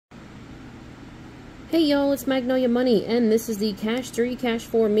Hey y'all, it's Magnolia Money, and this is the Cash 3, Cash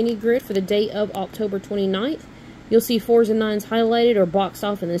 4 mini grid for the day of October 29th. You'll see 4s and 9s highlighted or boxed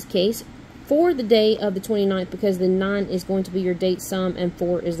off in this case for the day of the 29th because the 9 is going to be your date sum and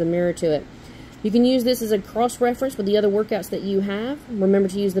 4 is the mirror to it. You can use this as a cross-reference with the other workouts that you have. Remember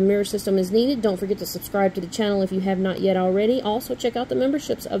to use the mirror system as needed. Don't forget to subscribe to the channel if you have not yet already. Also, check out the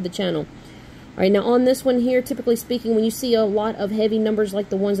memberships of the channel. Alright, now on this one here, typically speaking, when you see a lot of heavy numbers like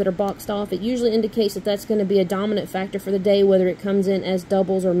the ones that are boxed off, it usually indicates that that's going to be a dominant factor for the day, whether it comes in as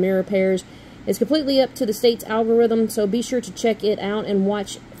doubles or mirror pairs. It's completely up to the state's algorithm, so be sure to check it out and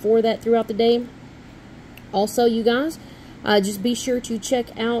watch for that throughout the day. Also, you guys, just be sure to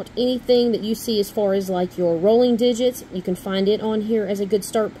check out anything that you see as far as like your rolling digits. You can find it on here as a good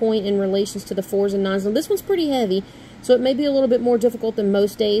start point in relations to the 4s and 9s. Now, this one's pretty heavy, so it may be a little bit more difficult than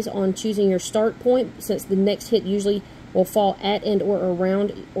most days on choosing your start point, since the next hit usually will fall at and or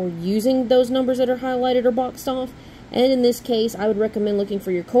around or using those numbers that are highlighted or boxed off. And in this case, I would recommend looking for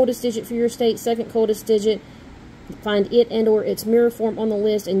your coldest digit for your state, second coldest digit, find it and or its mirror form on the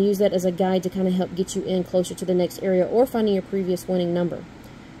list, and use that as a guide to kind of help get you in closer to the next area or finding your previous winning number.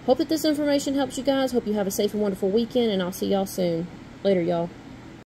 Hope that this information helps you guys. Hope you have a safe and wonderful weekend, and I'll see y'all soon. Later, y'all.